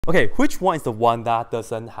Okay, which one is the one that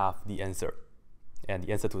doesn't have the answer? And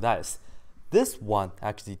the answer to that is this one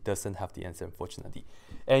actually doesn't have the answer, unfortunately.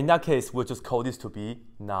 And in that case, we'll just call this to be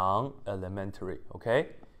non-elementary, okay?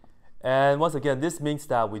 And once again, this means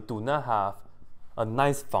that we do not have a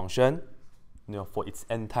nice function, for its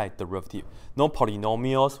antiderivative. No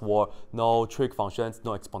polynomials or no trig functions,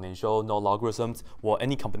 no exponential, no logarithms, or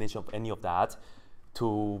any combination of any of that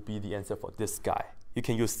to be the answer for this guy. You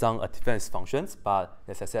can use some advanced functions, but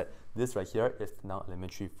as I said, this right here is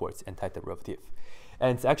non-elementary for its antiderivative.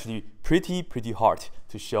 And it's actually pretty hard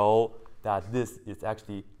to show that this is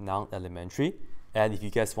actually non-elementary. And if you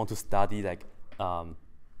guys want to study like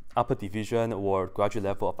upper division or graduate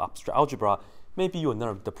level of abstract algebra, maybe you'll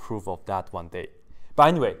learn the proof of that one day. But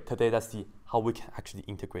anyway, today let's see how we can actually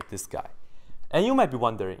integrate this guy. And you might be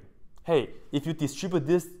wondering, hey, if you distribute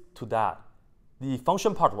this to that, the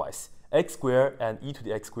function part-wise, x squared and e to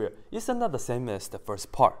the x squared, isn't that the same as the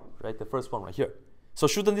first part, right? The first one right here. So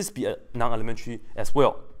shouldn't this be a non-elementary as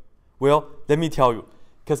well? Well, let me tell you,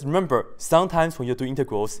 because remember, sometimes when you do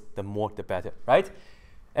integrals, the more the better, right?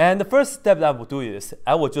 And the first step that I will do is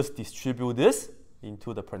I will just distribute this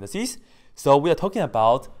into the parentheses. So we are talking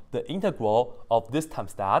about the integral of this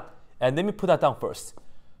times that, and let me put that down first.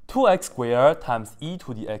 2x squared times e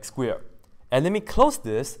to the x squared. And let me close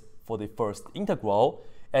this for the first integral,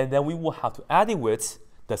 and then we will have to add it with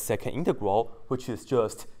the second integral, which is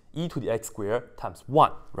just e to the x squared times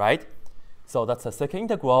 1, right? So that's the second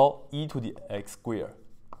integral, e to the x squared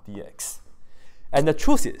dx. And the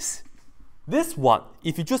truth is, this one,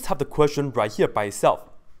 if you just have the question right here by itself,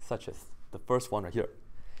 such as the first one right here,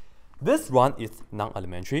 this one is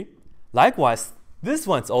non-elementary. Likewise, this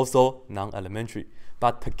one is also non-elementary.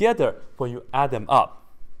 But together, when you add them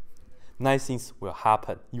up, nice things will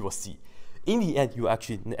happen, you will see. In the end, you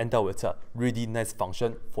actually end up with a really nice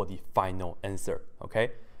function for the final answer,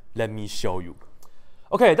 okay? Let me show you.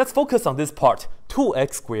 Okay, let's focus on this part.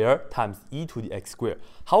 2x squared times e to the x squared.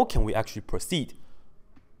 How can we actually proceed?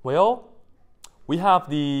 Well, we have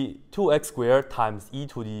the 2x squared times e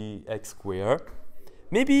to the x squared.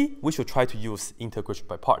 Maybe we should try to use integration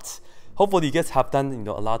by parts. Hopefully you guys have done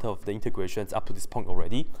a lot of the integrations up to this point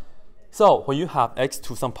already. So when you have x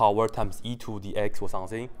to some power times e to the x or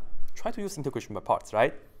something, try to use integration by parts,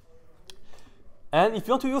 right? And if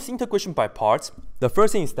you want to use integration by parts, the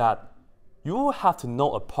first thing is that you will have to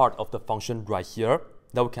know a part of the function right here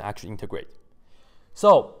that we can actually integrate.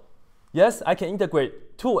 So yes, I can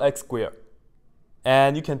integrate 2x squared,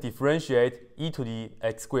 and you can differentiate e to the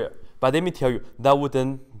x squared. But let me tell you, that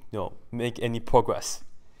wouldn't make any progress.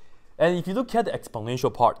 And if you look at the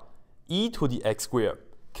exponential part, e to the x squared,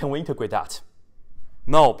 can we integrate that?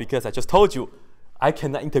 No, because I just told you, I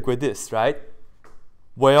cannot integrate this, right?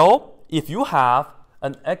 Well, if you have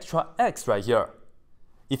an extra x right here,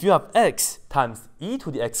 if you have x times e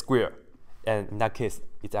to the x squared, and in that case,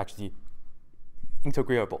 it's actually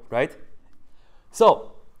integrable, right?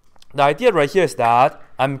 So the idea right here is that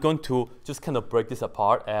I'm going to just kind of break this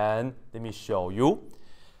apart, and let me show you.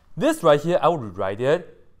 This right here, I will rewrite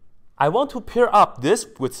it. I want to pair up this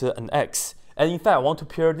with an x, and in fact, I want to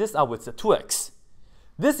pair this up with a 2x.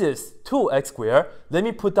 This is 2x squared. Let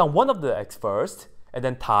me put down one of the x first, and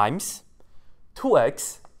then times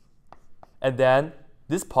 2x, and then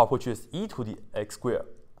this part, which is e to the x squared,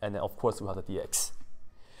 and then of course we have the dx.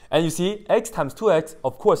 And you see, x times 2x,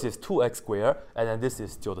 of course, is 2x squared, and then this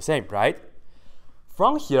is still the same, right?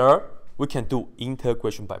 From here, we can do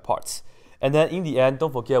integration by parts. And then in the end,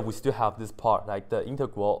 don't forget, we still have this part, like the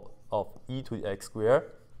integral of e to the x squared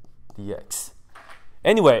dx.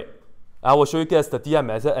 Anyway, I will show you guys the DI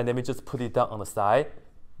method, and let me just put it down on the side.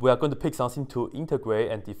 We are going to pick something to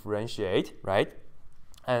integrate and differentiate, right?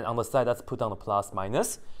 And on the side, let's put down the plus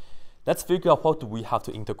minus. Let's figure out what do we have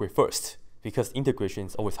to integrate first, because integration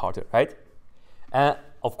is always harder, right? And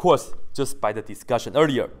of course, just by the discussion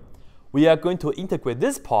earlier, we are going to integrate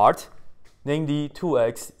this part, namely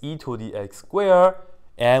 2x e to the x squared,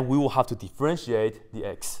 and we will have to differentiate the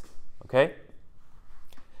x, okay?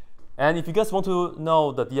 And if you guys want to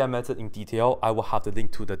know the DI method in detail, I will have the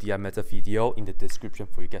link to the DI method video in the description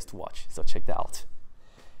for you guys to watch, so check that out.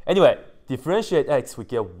 Anyway, differentiate x, we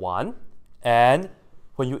get 1, and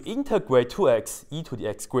when you integrate 2x e to the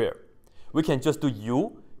x squared, we can just do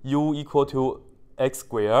u equal to x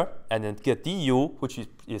squared, and then get du, which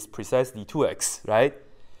is precisely 2x, right?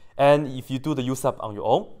 And if you do the u sub on your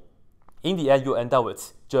own, in the end, you end up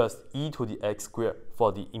with just e to the x squared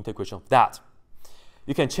for the integration of that.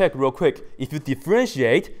 You can check real quick. If you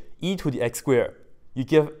differentiate e to the x squared, you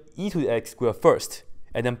give e to the x squared first,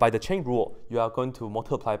 and then by the chain rule, you are going to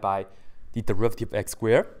multiply by the derivative of x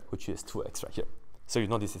squared, which is 2x right here. So you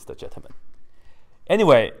know this is the gentleman.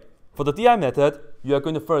 Anyway, for the DI method, you are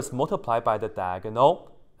going to first multiply by the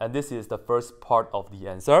diagonal, and this is the first part of the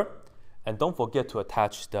answer. And don't forget to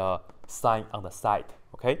attach the sign on the side,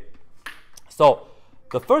 okay? So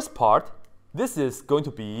the first part, this is going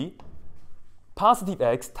to be positive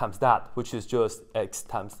x times that, which is just x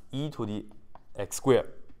times e to the x squared.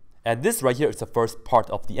 And this right here is the first part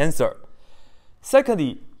of the answer.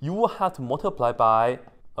 Secondly, you will have to multiply by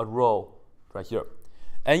a row right here.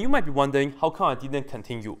 And you might be wondering, how come I didn't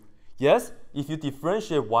continue? Yes, if you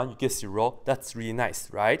differentiate 1, you get 0. That's really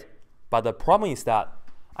nice, right? But the problem is that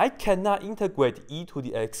I cannot integrate e to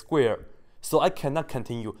the x squared, so I cannot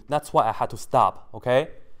continue. That's why I had to stop, okay?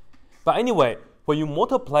 But anyway, when you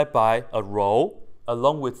multiply by a row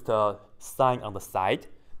along with the sign on the side,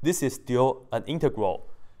 this is still an integral.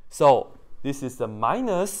 So this is a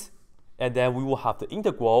minus, and then we will have the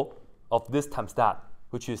integral of this times that,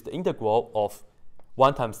 which is the integral of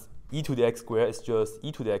 1 times e to the x squared is just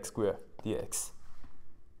e to the x squared dx.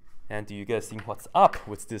 And do you guys think what's up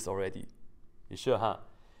with this already? You sure, huh?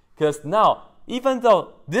 Because now, even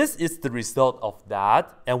though this is the result of that,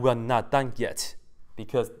 and we're not done yet,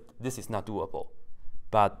 because this is not doable.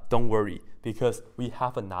 But don't worry, because we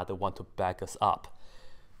have another one to back us up.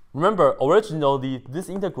 Remember, originally, this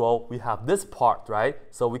integral, we have this part, right?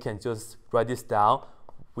 So we can just write this down.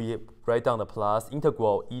 We write down the plus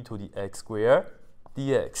integral e to the x squared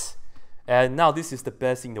dx. And now this is the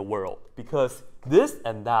best in the world, because this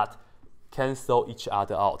and that cancel each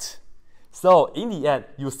other out. So in the end,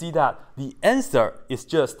 you see that the answer is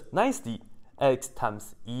just nicely x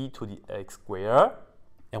times e to the x squared,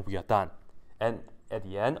 and we are done. And at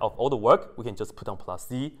the end of all the work, we can just put on plus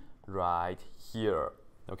c right here,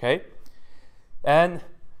 okay? And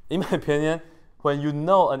in my opinion, when you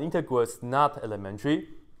know an integral is not elementary,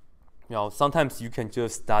 sometimes you can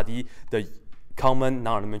just study the common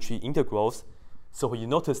non-elementary integrals. So when you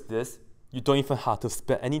notice this, you don't even have to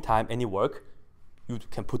spend any time, any work. You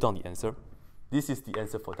can put down the answer. This is the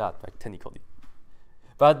answer for that, like, technically.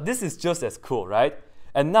 But this is just as cool, right?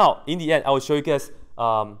 And now, in the end, I will show you guys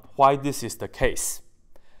why this is the case.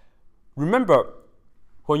 Remember,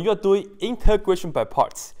 when you are doing integration by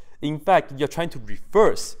parts, in fact, you're trying to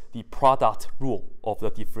reverse the product rule of the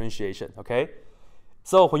differentiation, okay?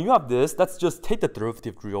 So when you have this, let's just take the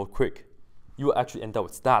derivative real quick. You will actually end up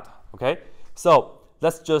with that, okay? So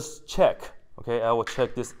let's just check, okay? I will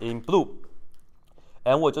check this in blue.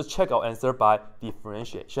 And we'll just check our answer by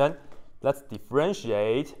differentiation. Let's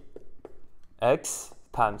differentiate x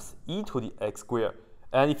times e to the x squared.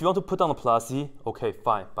 And if you want to put down the plus c, okay,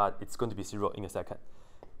 fine, but it's going to be 0 in a second.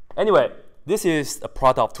 Anyway, this is a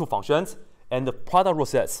product of two functions, and the product rule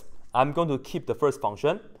says I'm going to keep the first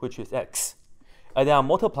function, which is x, and then I'll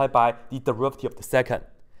multiply by the derivative of the second.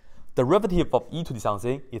 Derivative of e to the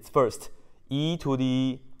something is first e to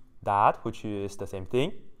the that, which is the same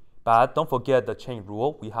thing, but don't forget the chain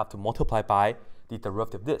rule. We have to multiply by the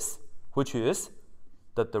derivative of this, which is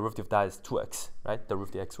the derivative of that is 2x, right?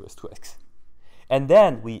 Derivative of x is 2x. And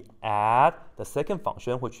then we add the second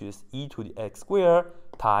function, which is e to the x squared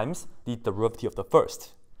times the derivative of the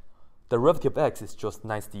first. Derivative of x is just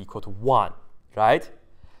nicely equal to 1, right?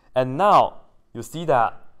 And now you see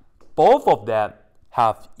that both of them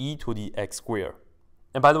have e to the x squared.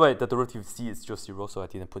 And by the way, the derivative of c is just 0, so I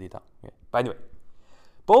didn't put it down. Okay. But anyway,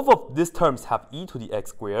 both of these terms have e to the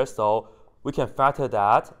x squared, so we can factor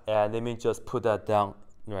that, and let me just put that down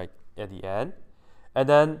right at the end. And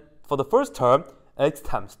then for the first term, x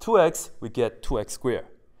times 2x, we get 2x squared.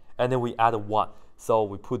 And then we add a 1. So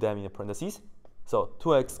we put them in the parentheses. So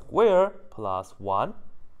 2x squared plus 1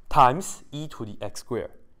 times e to the x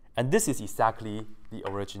squared. And this is exactly the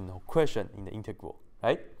original question in the integral,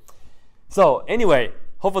 right? So anyway,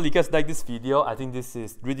 hopefully you guys like this video. I think this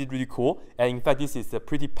is really, really cool. And in fact, this is a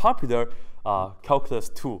pretty popular calculus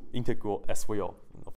 2 integral as well.